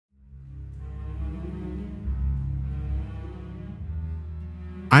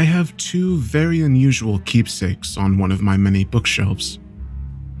I have two very unusual keepsakes on one of my many bookshelves.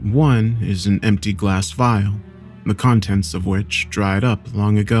 One is an empty glass vial, the contents of which dried up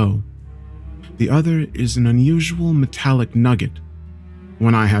long ago. The other is an unusual metallic nugget.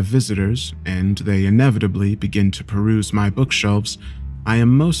 When I have visitors, and they inevitably begin to peruse my bookshelves, I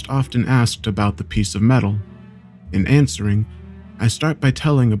am most often asked about the piece of metal. In answering, I start by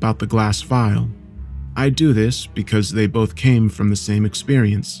telling about the glass vial. I do this because they both came from the same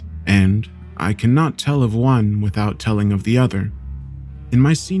experience, and I cannot tell of one without telling of the other. In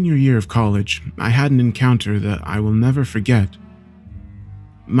my senior year of college, I had an encounter that I will never forget.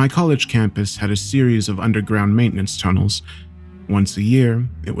 My college campus had a series of underground maintenance tunnels. Once a year,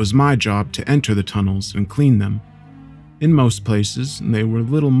 it was my job to enter the tunnels and clean them. In most places, they were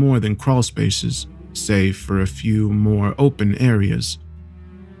little more than crawl spaces, save for a few more open areas.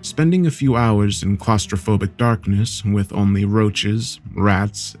 Spending a few hours in claustrophobic darkness with only roaches,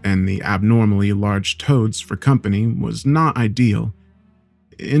 rats, and the abnormally large toads for company was not ideal.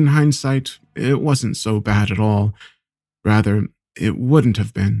 In hindsight, it wasn't so bad at all. Rather, it wouldn't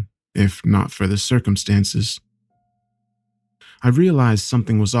have been, if not for the circumstances. I realized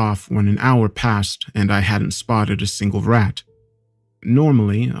something was off when an hour passed and I hadn't spotted a single rat.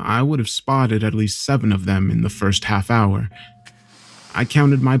 Normally, I would have spotted at least 7 of them in the first half hour. I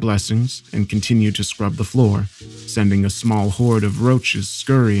counted my blessings and continued to scrub the floor, sending a small horde of roaches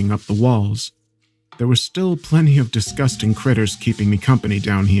scurrying up the walls. There were still plenty of disgusting critters keeping me company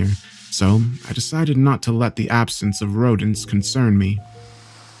down here, so I decided not to let the absence of rodents concern me.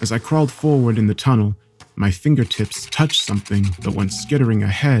 As I crawled forward in the tunnel, my fingertips touched something that went skittering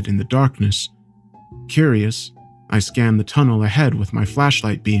ahead in the darkness. Curious, I scanned the tunnel ahead with my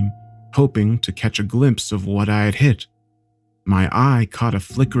flashlight beam, hoping to catch a glimpse of what I had hit. My eye caught a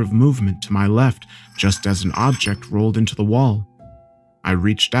flicker of movement to my left just as an object rolled into the wall. I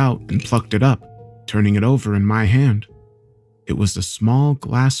reached out and plucked it up, turning it over in my hand. It was a small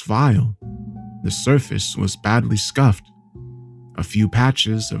glass vial. The surface was badly scuffed. A few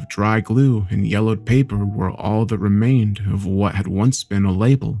patches of dry glue and yellowed paper were all that remained of what had once been a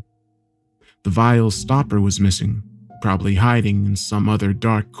label. The vial's stopper was missing, probably hiding in some other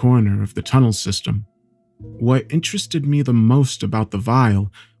dark corner of the tunnel system. What interested me the most about the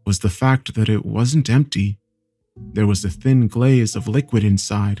vial was the fact that it wasn't empty. There was a thin glaze of liquid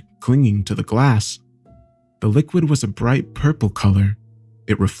inside, clinging to the glass. The liquid was a bright purple color.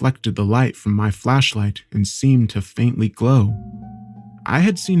 It reflected the light from my flashlight and seemed to faintly glow. I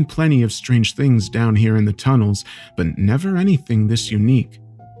had seen plenty of strange things down here in the tunnels, but never anything this unique.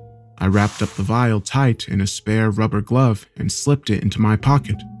 I wrapped up the vial tight in a spare rubber glove and slipped it into my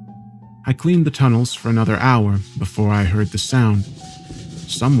pocket. I cleaned the tunnels for another hour before I heard the sound.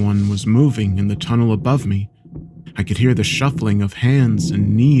 Someone was moving in the tunnel above me. I could hear the shuffling of hands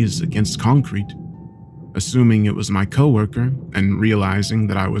and knees against concrete. Assuming it was my coworker, and realizing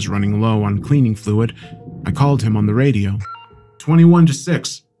that I was running low on cleaning fluid, I called him on the radio. 21 to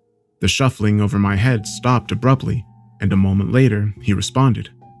 6. The shuffling over my head stopped abruptly, and a moment later, he responded.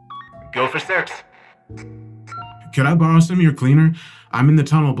 Go for 6. Could I borrow some of your cleaner? I'm in the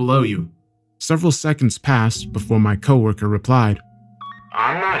tunnel below you. Several seconds passed before my coworker replied.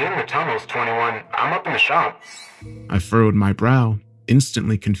 I'm not in the tunnels, 21. I'm up in the shop. I furrowed my brow,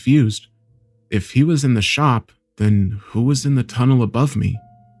 instantly confused. If he was in the shop, then who was in the tunnel above me?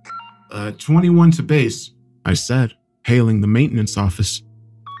 21 to base, I said, hailing the maintenance office.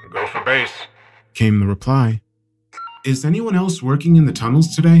 Go for base, came the reply. Is anyone else working in the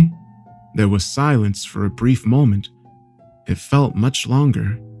tunnels today? There was silence for a brief moment. It felt much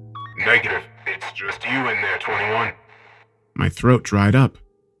longer. Negative. It's just you in there, 21. My throat dried up.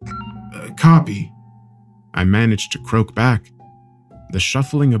 Copy. I managed to croak back. The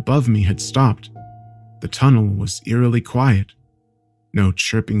shuffling above me had stopped. The tunnel was eerily quiet. No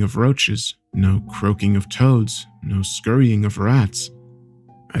chirping of roaches, no croaking of toads, no scurrying of rats.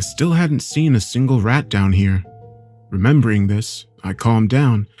 I still hadn't seen a single rat down here. Remembering this, I calmed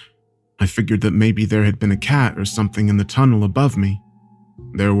down. I figured that maybe there had been a cat or something in the tunnel above me.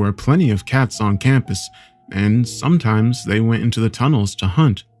 There were plenty of cats on campus, and sometimes they went into the tunnels to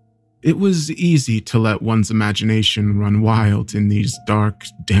hunt. It was easy to let one's imagination run wild in these dark,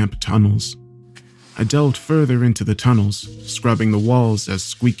 damp tunnels. I delved further into the tunnels, scrubbing the walls as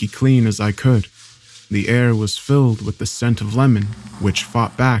squeaky clean as I could. The air was filled with the scent of lemon, which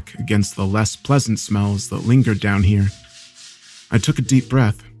fought back against the less pleasant smells that lingered down here. I took a deep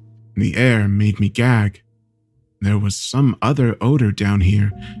breath. The air made me gag. There was some other odor down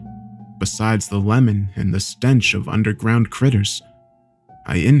here, besides the lemon and the stench of underground critters.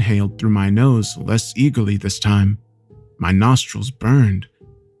 I inhaled through my nose less eagerly this time. My nostrils burned.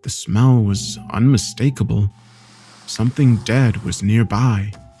 The smell was unmistakable. Something dead was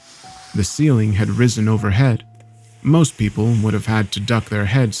nearby. The ceiling had risen overhead. Most people would have had to duck their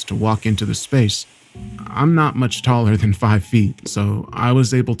heads to walk into the space. I'm not much taller than 5 feet, so I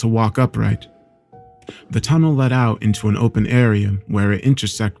was able to walk upright. The tunnel led out into an open area where it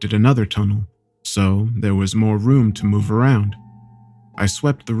intersected another tunnel, so there was more room to move around. I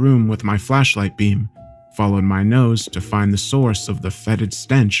swept the room with my flashlight beam, followed my nose to find the source of the fetid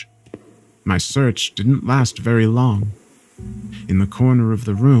stench. My search didn't last very long. In the corner of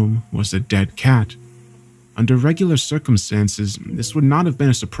the room was a dead cat. Under regular circumstances, this would not have been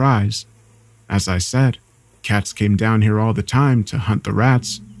a surprise. As I said, cats came down here all the time to hunt the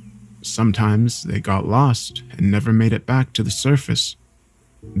rats. Sometimes they got lost and never made it back to the surface.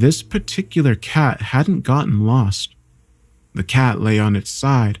 This particular cat hadn't gotten lost. The cat lay on its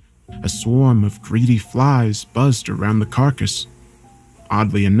side. A swarm of greedy flies buzzed around the carcass.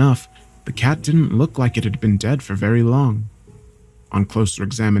 Oddly enough, the cat didn't look like it had been dead for very long. On closer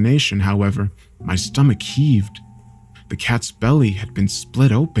examination, however, my stomach heaved. The cat's belly had been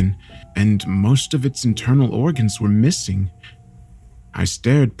split open, and most of its internal organs were missing. I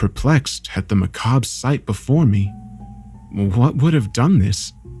stared perplexed at the macabre sight before me. What would have done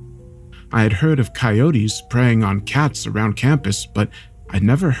this? I had heard of coyotes preying on cats around campus, but I'd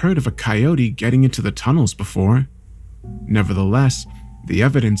never heard of a coyote getting into the tunnels before. Nevertheless, the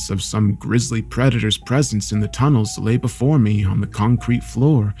evidence of some grisly predator's presence in the tunnels lay before me on the concrete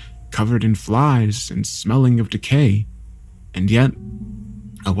floor, covered in flies and smelling of decay. And yet,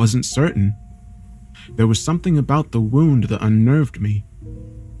 I wasn't certain. There was something about the wound that unnerved me.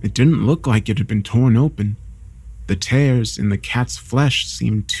 It didn't look like it had been torn open. The tears in the cat's flesh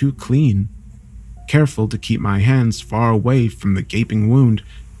seemed too clean. Careful to keep my hands far away from the gaping wound,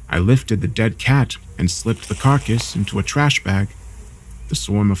 I lifted the dead cat and slipped the carcass into a trash bag. The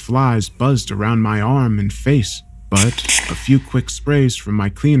swarm of flies buzzed around my arm and face, but a few quick sprays from my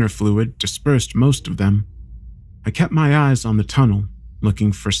cleaner fluid dispersed most of them. I kept my eyes on the tunnel,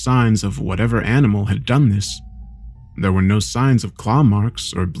 looking for signs of whatever animal had done this. There were no signs of claw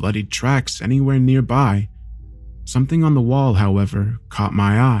marks or bloodied tracks anywhere nearby. Something on the wall, however, caught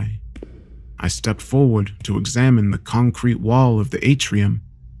my eye. I stepped forward to examine the concrete wall of the atrium.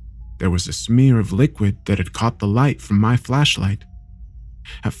 There was a smear of liquid that had caught the light from my flashlight.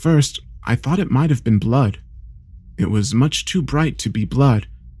 At first, I thought it might have been blood. It was much too bright to be blood.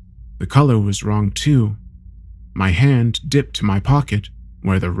 The color was wrong too. My hand dipped to my pocket,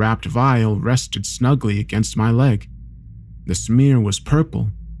 where the wrapped vial rested snugly against my leg. The smear was purple,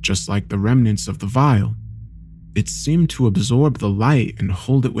 just like the remnants of the vial. It seemed to absorb the light and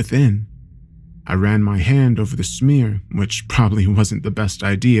hold it within. I ran my hand over the smear, which probably wasn't the best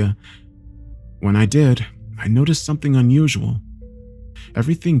idea. When I did, I noticed something unusual.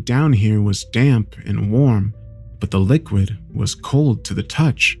 Everything down here was damp and warm, but the liquid was cold to the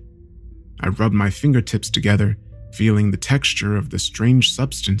touch. I rubbed my fingertips together, feeling the texture of the strange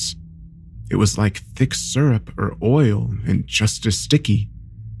substance. It was like thick syrup or oil and just as sticky.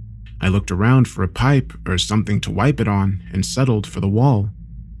 I looked around for a pipe or something to wipe it on and settled for the wall.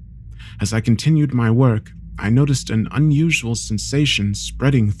 As I continued my work, I noticed an unusual sensation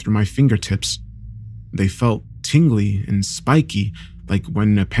spreading through my fingertips. They felt tingly and spiky, like when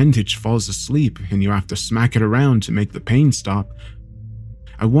an appendage falls asleep and you have to smack it around to make the pain stop.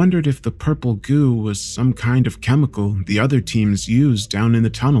 I wondered if the purple goo was some kind of chemical the other teams used down in the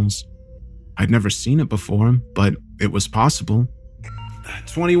tunnels. I'd never seen it before, but it was possible.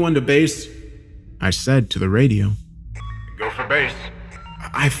 21 to base, I said to the radio. Go for base.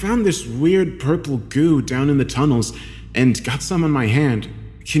 I found this weird purple goo down in the tunnels and got some on my hand.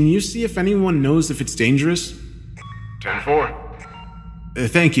 Can you see if anyone knows if it's dangerous? 10-4.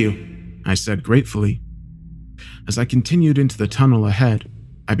 Thank you, I said gratefully. As I continued into the tunnel ahead,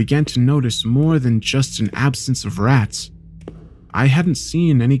 I began to notice more than just an absence of rats. I hadn't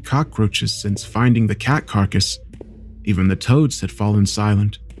seen any cockroaches since finding the cat carcass. Even the toads had fallen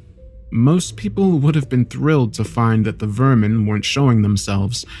silent. Most people would have been thrilled to find that the vermin weren't showing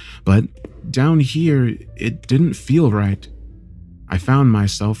themselves, but down here, it didn't feel right. I found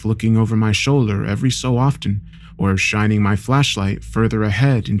myself looking over my shoulder every so often, or shining my flashlight further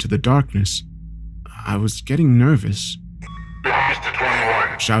ahead into the darkness. I was getting nervous. Base to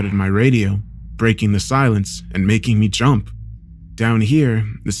 21. Shouted my radio, breaking the silence and making me jump. Down here,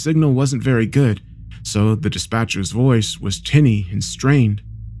 the signal wasn't very good, so the dispatcher's voice was tinny and strained,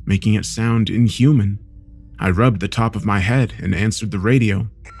 making it sound inhuman. I rubbed the top of my head and answered the radio.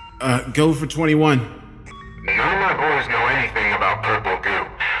 Go for 21. None of my boys know anything about purple goo.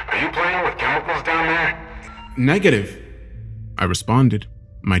 Are you playing with chemicals down there? Negative, I responded.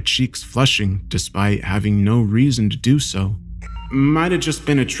 my cheeks flushing despite having no reason to do so. Might have just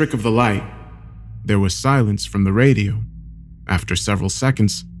been a trick of the light. There was silence from the radio. After several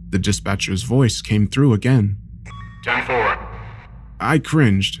seconds, the dispatcher's voice came through again. 10-4. I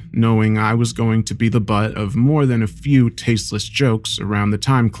cringed, knowing I was going to be the butt of more than a few tasteless jokes around the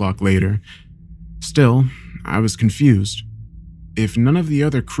time clock later. Still, I was confused. If none of the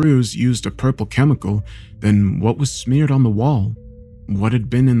other crews used a purple chemical, then what was smeared on the wall? What had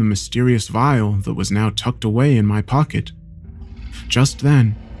been in the mysterious vial that was now tucked away in my pocket? Just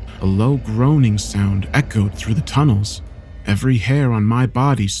then, a low groaning sound echoed through the tunnels. Every hair on my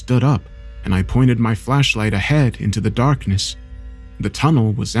body stood up, and I pointed my flashlight ahead into the darkness. The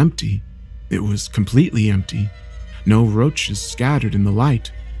tunnel was empty. It was completely empty. No roaches scattered in the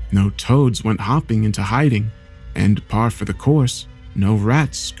light. No toads went hopping into hiding. And par for the course, no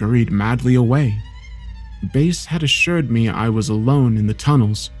rats scurried madly away. Base had assured me I was alone in the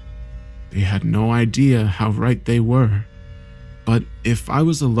tunnels. They had no idea how right they were. But if I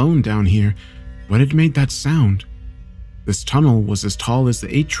was alone down here, what had made that sound? This tunnel was as tall as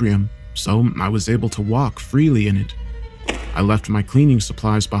the atrium, so I was able to walk freely in it. I left my cleaning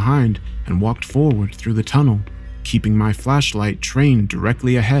supplies behind and walked forward through the tunnel, keeping my flashlight trained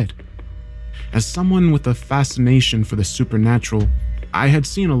directly ahead. As someone with a fascination for the supernatural, I had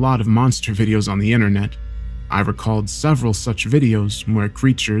seen a lot of monster videos on the internet. I recalled several such videos where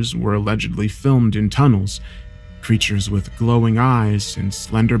creatures were allegedly filmed in tunnels, creatures with glowing eyes and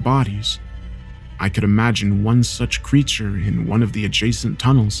slender bodies. I could imagine one such creature in one of the adjacent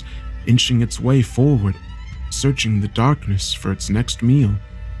tunnels, inching its way forward, searching the darkness for its next meal.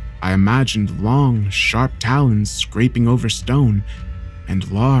 I imagined long, sharp talons scraping over stone, and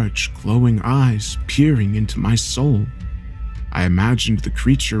large, glowing eyes peering into my soul. I imagined the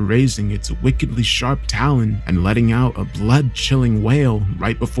creature raising its wickedly sharp talon and letting out a blood-chilling wail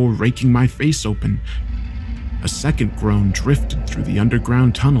right before raking my face open. A second groan drifted through the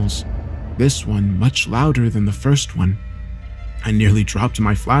underground tunnels, this one much louder than the first one. I nearly dropped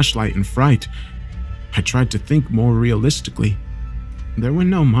my flashlight in fright. I tried to think more realistically. There were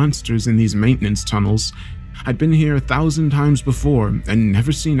no monsters in these maintenance tunnels. I'd been here 1,000 times before and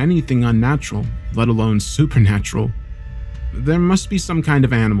never seen anything unnatural, let alone supernatural. There must be some kind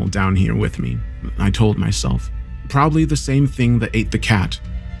of animal down here with me, I told myself. Probably the same thing that ate the cat.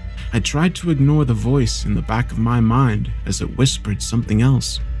 I tried to ignore the voice in the back of my mind as it whispered something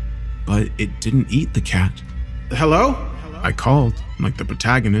else, but it didn't eat the cat. Hello? I called, like the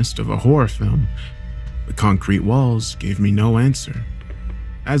protagonist of a horror film. The concrete walls gave me no answer.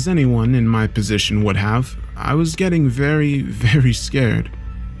 As anyone in my position would have, I was getting very, very scared.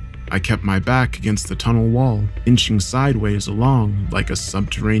 I kept my back against the tunnel wall, inching sideways along like a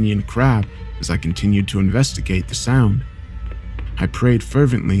subterranean crab as I continued to investigate the sound. I prayed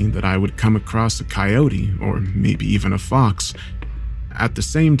fervently that I would come across a coyote or maybe even a fox. At the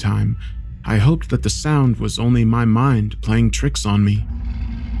same time, I hoped that the sound was only my mind playing tricks on me.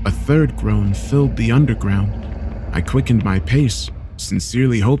 A third groan filled the underground. I quickened my pace,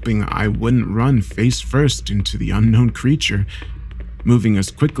 sincerely hoping I wouldn't run face first into the unknown creature. Moving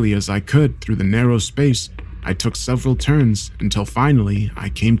as quickly as I could through the narrow space, I took several turns until finally I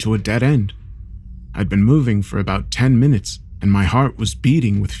came to a dead end. I'd been moving for about 10 minutes, and my heart was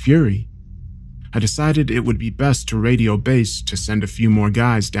beating with fury. I decided it would be best to radio base to send a few more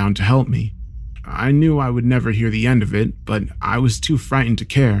guys down to help me. I knew I would never hear the end of it, but I was too frightened to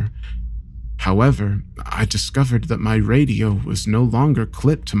care. However, I discovered that my radio was no longer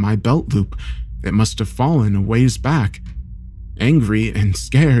clipped to my belt loop. It must have fallen a ways back. Angry and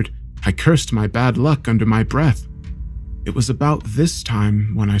scared, I cursed my bad luck under my breath. It was about this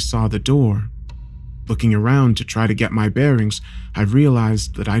time when I saw the door. Looking around to try to get my bearings, I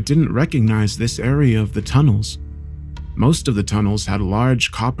realized that I didn't recognize this area of the tunnels. Most of the tunnels had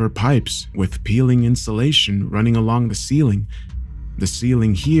large copper pipes with peeling insulation running along the ceiling. The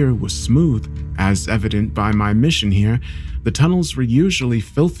ceiling here was smooth, as evident by my mission here. The tunnels were usually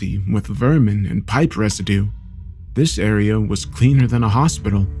filthy with vermin and pipe residue. This area was cleaner than a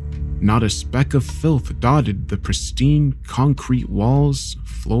hospital. Not a speck of filth dotted the pristine concrete walls,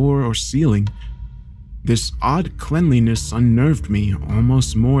 floor, or ceiling. This odd cleanliness unnerved me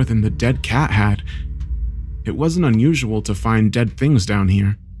almost more than the dead cat had. It wasn't unusual to find dead things down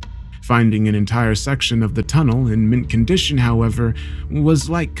here. Finding an entire section of the tunnel in mint condition, however, was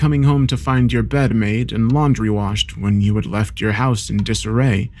like coming home to find your bed made and laundry washed when you had left your house in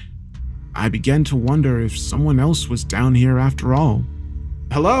disarray. I began to wonder if someone else was down here after all.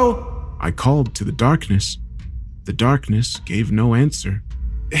 Hello? I called to the darkness. The darkness gave no answer.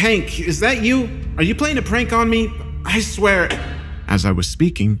 Hank, is that you? Are you playing a prank on me? I swear, As I was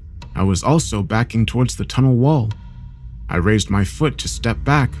speaking, I was also backing towards the tunnel wall. I raised my foot to step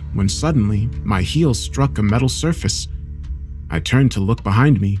back when suddenly my heel struck a metal surface. I turned to look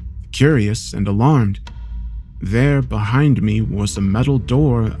behind me, curious and alarmed. There behind me was a metal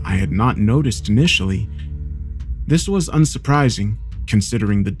door I had not noticed initially. This was unsurprising,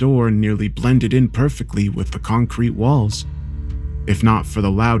 considering the door nearly blended in perfectly with the concrete walls. If not for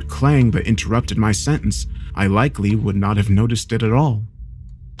the loud clang that interrupted my sentence, I likely would not have noticed it at all.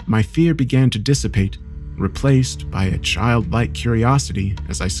 My fear began to dissipate, replaced by a childlike curiosity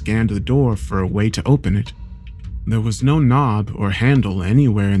as I scanned the door for a way to open it. There was no knob or handle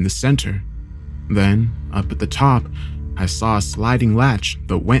anywhere in the center. Then, up at the top, I saw a sliding latch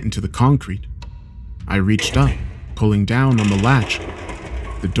that went into the concrete. I reached up, pulling down on the latch.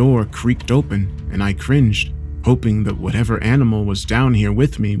 The door creaked open, and I cringed, hoping that whatever animal was down here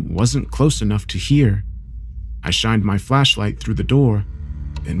with me wasn't close enough to hear. I shined my flashlight through the door,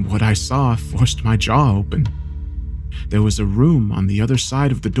 and what I saw forced my jaw open. There was a room on the other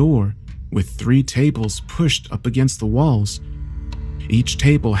side of the door, with 3 tables pushed up against the walls. Each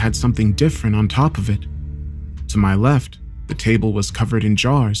table had something different on top of it. To my left, the table was covered in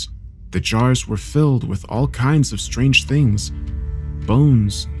jars. The jars were filled with all kinds of strange things.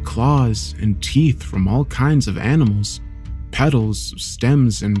 Bones, claws, and teeth from all kinds of animals. Petals,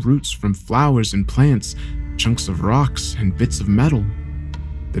 stems, and roots from flowers and plants, chunks of rocks, and bits of metal.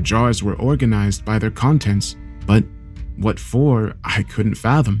 The jars were organized by their contents, but what for, I couldn't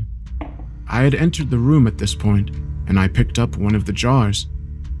fathom. I had entered the room at this point, and I picked up one of the jars.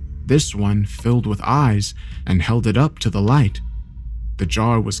 This one filled with eyes and held it up to the light. The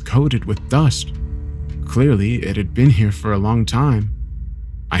jar was coated with dust. Clearly, it had been here for a long time.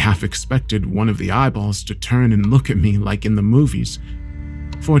 I half expected one of the eyeballs to turn and look at me like in the movies.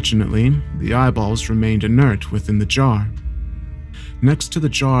 Fortunately, the eyeballs remained inert within the jar. Next to the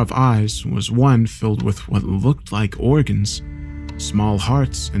jar of eyes was one filled with what looked like organs. Small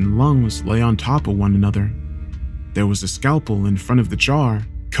hearts and lungs lay on top of one another. There was a scalpel in front of the jar,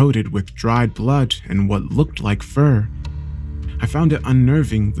 coated with dried blood and what looked like fur. I found it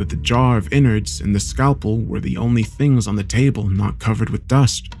unnerving that the jar of innards and the scalpel were the only things on the table not covered with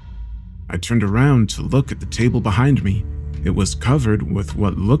dust. I turned around to look at the table behind me. It was covered with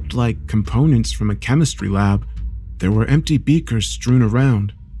what looked like components from a chemistry lab. There were empty beakers strewn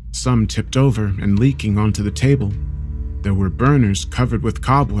around, some tipped over and leaking onto the table. There were burners covered with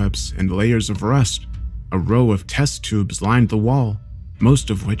cobwebs and layers of rust. A row of test tubes lined the wall,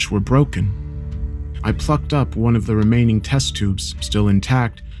 most of which were broken. I plucked up one of the remaining test tubes, still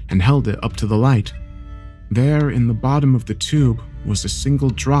intact, and held it up to the light. There, in the bottom of the tube, was a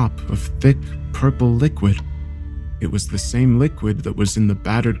single drop of thick, purple liquid. It was the same liquid that was in the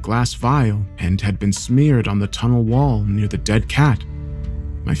battered glass vial and had been smeared on the tunnel wall near the dead cat.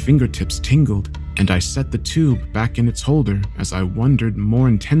 My fingertips tingled, and I set the tube back in its holder as I wondered more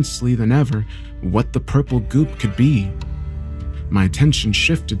intensely than ever what the purple goop could be. My attention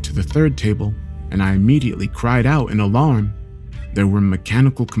shifted to the third table, and I immediately cried out in alarm. There were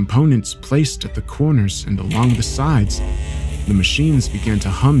mechanical components placed at the corners and along the sides. The machines began to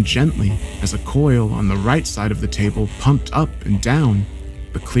hum gently as a coil on the right side of the table pumped up and down.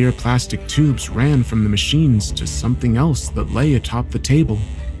 The clear plastic tubes ran from the machines to something else that lay atop the table,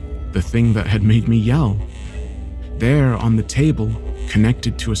 the thing that had made me yell. There on the table,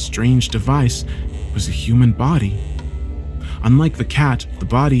 connected to a strange device, was a human body. Unlike the cat, the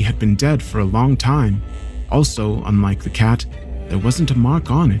body had been dead for a long time. Also, unlike the cat, there wasn't a mark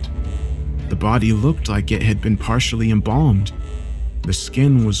on it. The body looked like it had been partially embalmed. The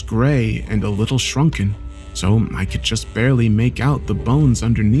skin was gray and a little shrunken, so I could just barely make out the bones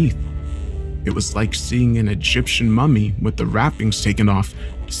underneath. It was like seeing an Egyptian mummy with the wrappings taken off,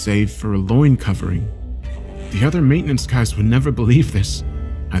 save for a loin covering. The other maintenance guys would never believe this,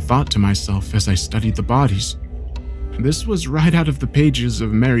 I thought to myself as I studied the bodies. This was right out of the pages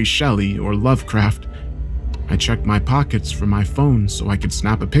of Mary Shelley or Lovecraft. I checked my pockets for my phone so I could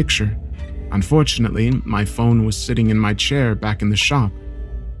snap a picture. Unfortunately, my phone was sitting in my chair back in the shop.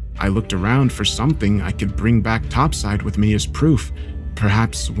 I looked around for something I could bring back topside with me as proof,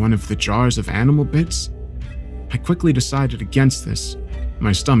 perhaps one of the jars of animal bits. I quickly decided against this.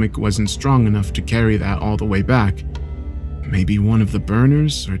 My stomach wasn't strong enough to carry that all the way back. Maybe one of the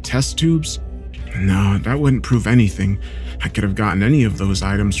burners or test tubes? No, that wouldn't prove anything. I could have gotten any of those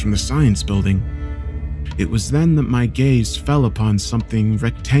items from the science building. It was then that my gaze fell upon something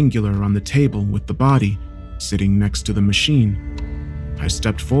rectangular on the table with the body, sitting next to the machine. I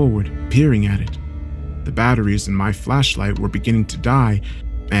stepped forward, peering at it. The batteries in my flashlight were beginning to die,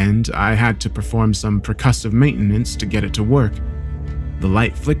 and I had to perform some percussive maintenance to get it to work. The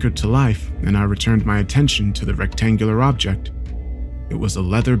light flickered to life, and I returned my attention to the rectangular object. It was a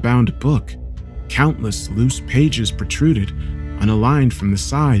leather-bound book. Countless loose pages protruded, unaligned from the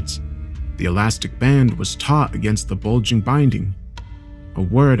sides. The elastic band was taut against the bulging binding. A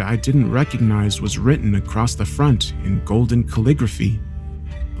word I didn't recognize was written across the front in golden calligraphy.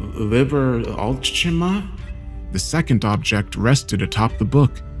 Liber Alchema? The second object rested atop the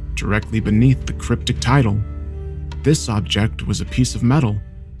book, directly beneath the cryptic title. This object was a piece of metal.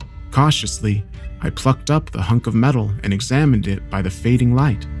 Cautiously, I plucked up the hunk of metal and examined it by the fading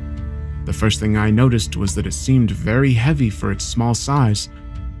light. The first thing I noticed was that it seemed very heavy for its small size.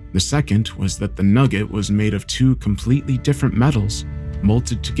 The second was that the nugget was made of two completely different metals,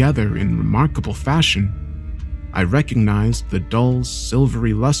 molded together in remarkable fashion. I recognized the dull,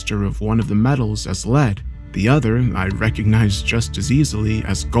 silvery luster of one of the metals as lead. The other I recognized just as easily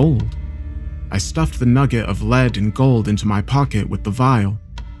as gold. I stuffed the nugget of lead and gold into my pocket with the vial.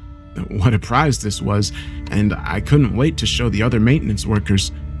 What a prize this was, and I couldn't wait to show the other maintenance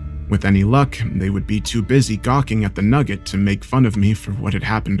workers. With any luck, they would be too busy gawking at the nugget to make fun of me for what had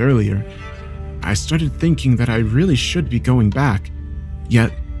happened earlier. I started thinking that I really should be going back.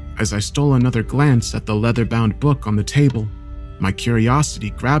 Yet, as I stole another glance at the leather-bound book on the table, my curiosity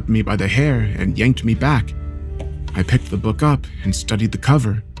grabbed me by the hair and yanked me back. I picked the book up and studied the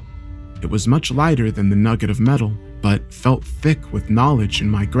cover. It was much lighter than the nugget of metal, but felt thick with knowledge in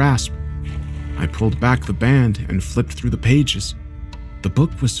my grasp. I pulled back the band and flipped through the pages. The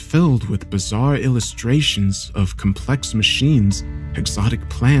book was filled with bizarre illustrations of complex machines, exotic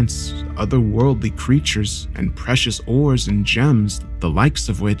plants, otherworldly creatures, and precious ores and gems, the likes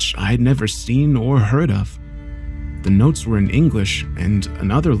of which I had never seen or heard of. The notes were in English and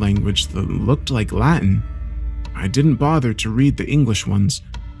another language that looked like Latin. I didn't bother to read the English ones.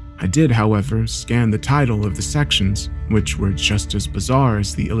 I did, however, scan the title of the sections, which were just as bizarre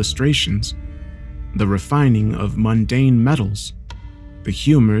as the illustrations. The refining of mundane metals, the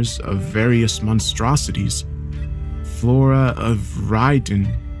humors of various monstrosities, flora of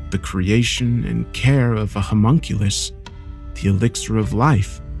Rhydon, the creation and care of a homunculus, the elixir of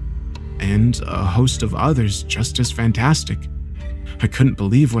life, and a host of others just as fantastic. I couldn't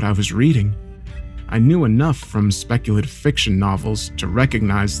believe what I was reading. I knew enough from speculative fiction novels to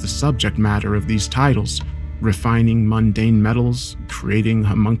recognize the subject matter of these titles: refining mundane metals, creating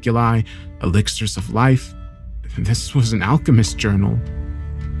homunculi, elixirs of life. This was an alchemist journal.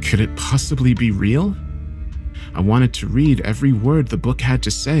 Could it possibly be real? I wanted to read every word the book had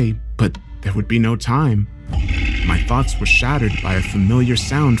to say, but there would be no time. My thoughts were shattered by a familiar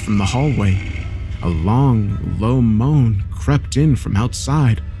sound from the hallway. A long, low moan crept in from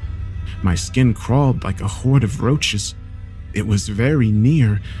outside. My skin crawled like a horde of roaches. It was very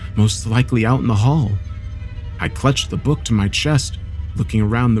near, most likely out in the hall. I clutched the book to my chest, looking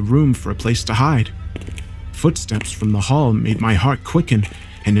around the room for a place to hide. Footsteps from the hall made my heart quicken,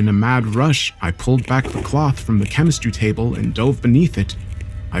 and in a mad rush, I pulled back the cloth from the chemistry table and dove beneath it.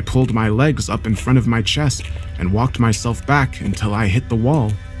 I pulled my legs up in front of my chest and walked myself back until I hit the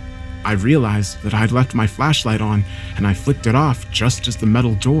wall. I realized that I'd left my flashlight on, and I flicked it off just as the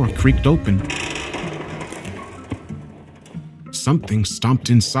metal door creaked open. Something stomped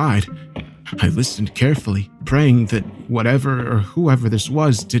inside. I listened carefully, praying that whatever or whoever this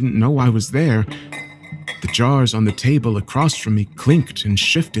was didn't know I was there. The jars on the table across from me clinked and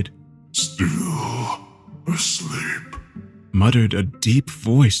shifted. "Still asleep," muttered a deep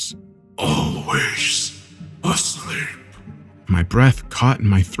voice. "Always asleep." My breath caught in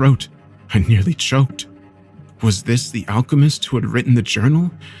my throat. I nearly choked. Was this the alchemist who had written the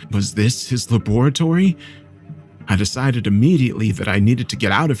journal? Was this his laboratory? I decided immediately that I needed to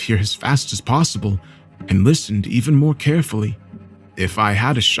get out of here as fast as possible, and listened even more carefully. If I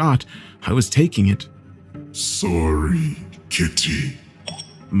had a shot, I was taking it. "Sorry, kitty,"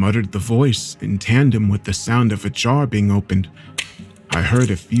 muttered the voice in tandem with the sound of a jar being opened. I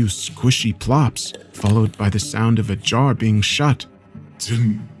heard a few squishy plops, followed by the sound of a jar being shut.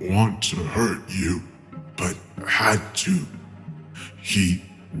 "Didn't want to hurt you, but had to. He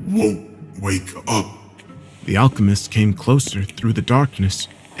won't wake up." The alchemist came closer through the darkness,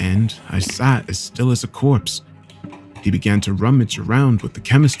 and I sat as still as a corpse. He began to rummage around with the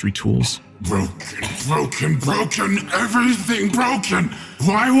chemistry tools. Broken, everything broken!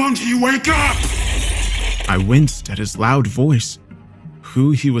 Why won't he wake up?" I winced at his loud voice.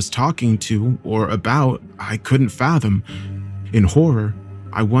 Who he was talking to or about, I couldn't fathom. In horror,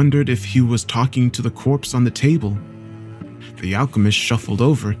 I wondered if he was talking to the corpse on the table. The alchemist shuffled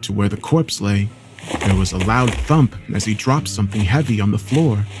over to where the corpse lay. There was a loud thump as he dropped something heavy on the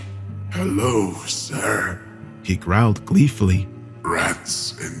floor. "Hello, sir," he growled gleefully.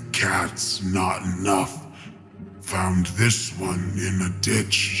 Rats and cats, not enough. Found this one in a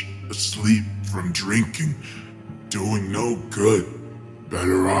ditch, asleep from drinking. Doing no good.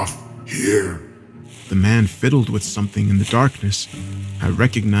 Better off here. The man fiddled with something in the darkness. I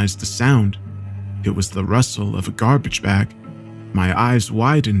recognized the sound. It was the rustle of a garbage bag. My eyes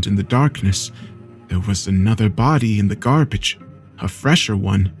widened in the darkness. There was another body in the garbage, a fresher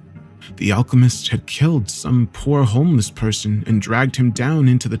one. The alchemist had killed some poor homeless person and dragged him down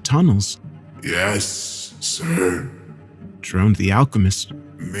into the tunnels. Yes, sir. Droned the alchemist.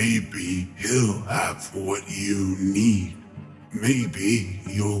 Maybe he'll have what you need. Maybe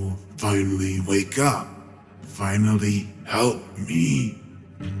you'll finally wake up. Finally help me.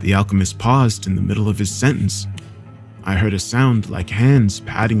 The alchemist paused in the middle of his sentence. I heard a sound like hands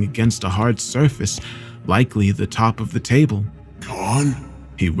patting against a hard surface, likely the top of the table. Con?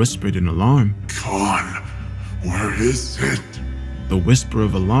 He whispered in alarm. Con, where is it? The whisper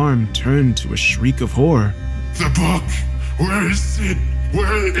of alarm turned to a shriek of horror. The book! Where is it?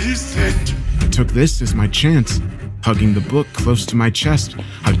 Where is it? I took this as my chance. Hugging the book close to my chest,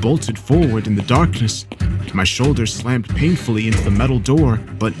 I bolted forward in the darkness. My shoulder slammed painfully into the metal door,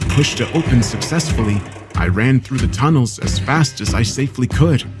 but pushed it open successfully. I ran through the tunnels as fast as I safely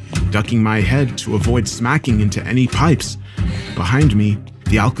could, ducking my head to avoid smacking into any pipes. Behind me,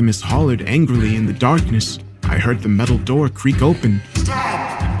 the alchemist hollered angrily in the darkness. I heard the metal door creak open.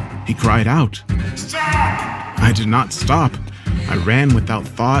 Stop! He cried out. Stop! I did not stop. I ran without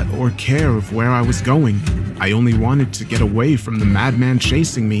thought or care of where I was going. I only wanted to get away from the madman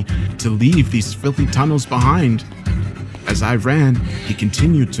chasing me, to leave these filthy tunnels behind. As I ran, he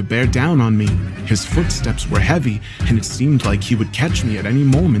continued to bear down on me. His footsteps were heavy, and it seemed like he would catch me at any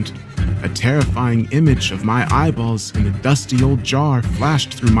moment. A terrifying image of my eyeballs in a dusty old jar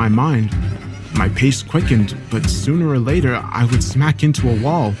flashed through my mind. My pace quickened, but sooner or later I would smack into a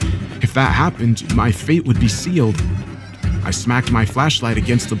wall. If that happened, my fate would be sealed. I smacked my flashlight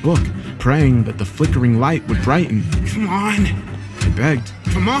against the book, praying that the flickering light would brighten. "Come on," I begged.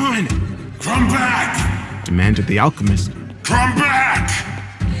 "Come on!" Come back! demanded the alchemist. Come back!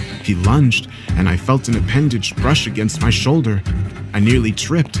 He lunged, and I felt an appendage brush against my shoulder. I nearly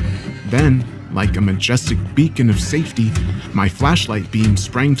tripped. Then, like a majestic beacon of safety, my flashlight beam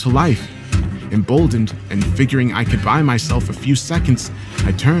sprang to life. Emboldened and figuring I could buy myself a few seconds,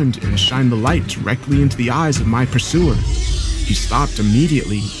 I turned and shined the light directly into the eyes of my pursuer. He stopped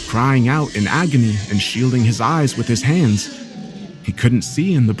immediately, crying out in agony and shielding his eyes with his hands. He couldn't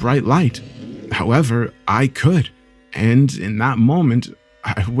see in the bright light. However, I could, and in that moment,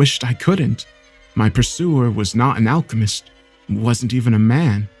 I wished I couldn't. My pursuer was not an alchemist, wasn't even a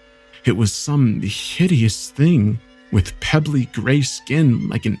man. It was some hideous thing, with pebbly gray skin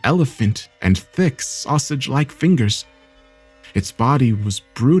like an elephant and thick sausage-like fingers. Its body was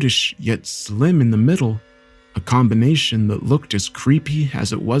brutish yet slim in the middle, a combination that looked as creepy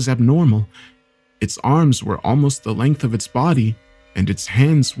as it was abnormal. Its arms were almost the length of its body, and its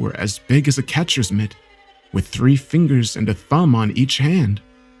hands were as big as a catcher's mitt, with 3 fingers and a thumb on each hand.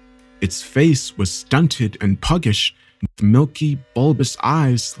 Its face was stunted and puggish, with milky, bulbous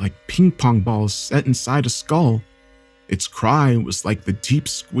eyes like ping-pong balls set inside a skull. Its cry was like the deep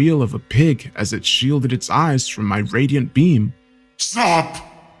squeal of a pig as it shielded its eyes from my radiant beam. Stop!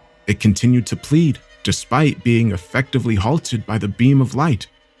 It continued to plead, despite being effectively halted by the beam of light.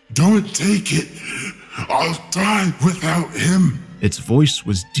 Don't take it. I'll die without him. Its voice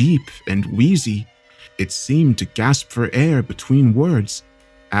was deep and wheezy. It seemed to gasp for air between words.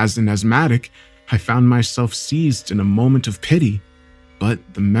 As an asthmatic, I found myself seized in a moment of pity.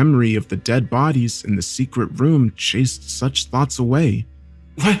 But the memory of the dead bodies in the secret room chased such thoughts away.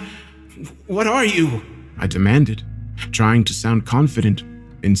 What are you? I demanded, trying to sound confident.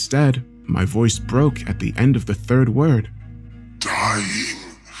 Instead, my voice broke at the end of the 3rd word. Dying.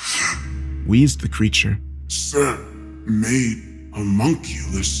 Wheezed the creature. Sir, made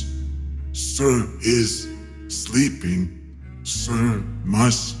homunculus. Sir is sleeping. Sir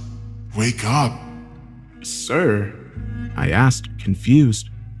must wake up. Sir? I asked, confused.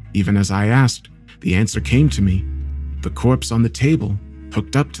 Even as I asked, the answer came to me. The corpse on the table,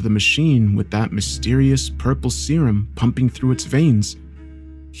 hooked up to the machine with that mysterious purple serum pumping through its veins.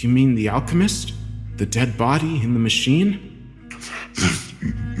 You mean the alchemist? The dead body in the machine?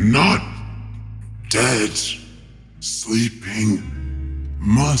 Not dead. Sleeping.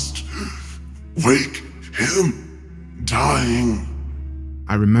 Must wake him. Dying.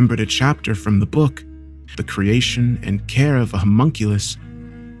 I remembered a chapter from the book, the creation and care of a homunculus.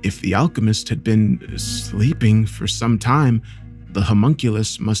 If the alchemist had been sleeping for some time, the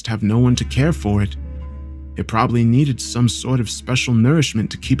homunculus must have no one to care for it. It probably needed some sort of special nourishment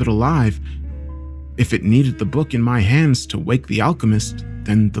to keep it alive. If it needed the book in my hands to wake the alchemist,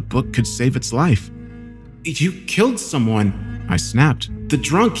 then the book could save its life. "You killed someone," I snapped. "The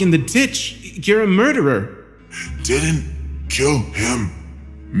drunk in the ditch. You're a murderer." Didn't kill him.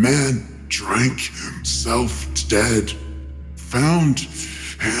 Man drank himself dead. Found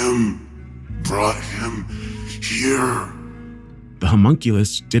him. Brought him here. The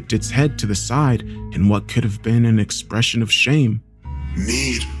homunculus dipped its head to the side in what could have been an expression of shame.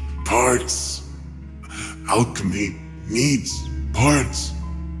 Need parts. Alchemy needs parts.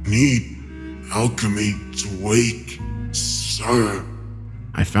 Need alchemy to wake, sir.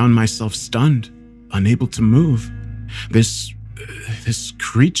 I found myself stunned, unable to move. This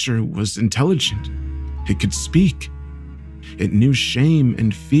creature was intelligent. It could speak. It knew shame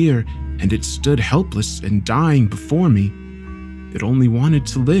and fear, and it stood helpless and dying before me. It only wanted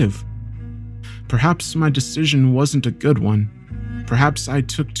to live. Perhaps my decision wasn't a good one. Perhaps I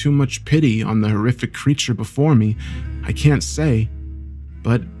took too much pity on the horrific creature before me. I can't say.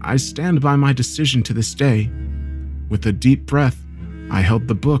 But I stand by my decision to this day. With a deep breath, I held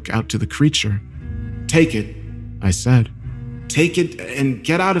the book out to the creature. "Take it," I said. "Take it and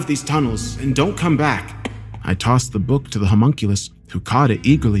get out of these tunnels, and don't come back." I tossed the book to the homunculus, who caught it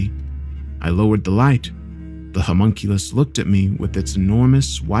eagerly. I lowered the light. The homunculus looked at me with its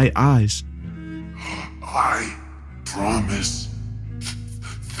enormous white eyes. I promise.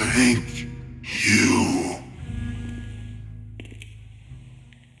 Thank you.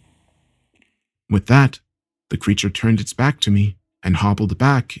 With that, the creature turned its back to me and hobbled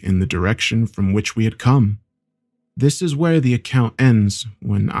back in the direction from which we had come. This is where the account ends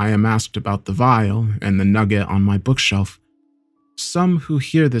when I am asked about the vial and the nugget on my bookshelf. Some who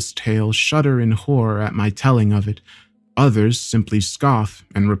hear this tale shudder in horror at my telling of it. Others simply scoff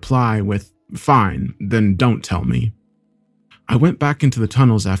and reply with, "Fine, then don't tell me." I went back into the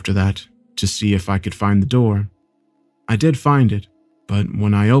tunnels after that to see if I could find the door. I did find it, but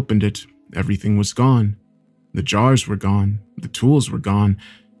when I opened it, everything was gone. The jars were gone, the tools were gone,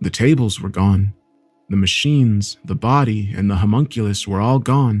 the tables were gone. The machines, the body, and the homunculus were all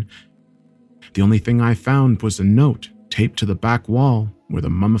gone. The only thing I found was a note taped to the back wall where the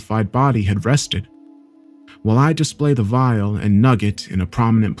mummified body had rested. While I display the vial and nugget in a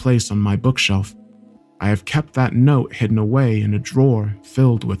prominent place on my bookshelf, I have kept that note hidden away in a drawer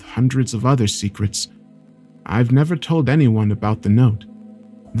filled with hundreds of other secrets. I've never told anyone about the note.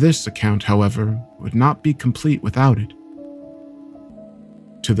 This account, however, would not be complete without it.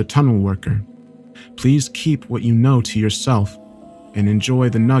 To the tunnel worker, please keep what you know to yourself and enjoy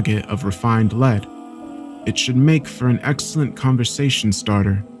the nugget of refined lead. It should make for an excellent conversation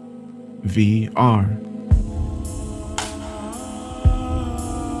starter. VR.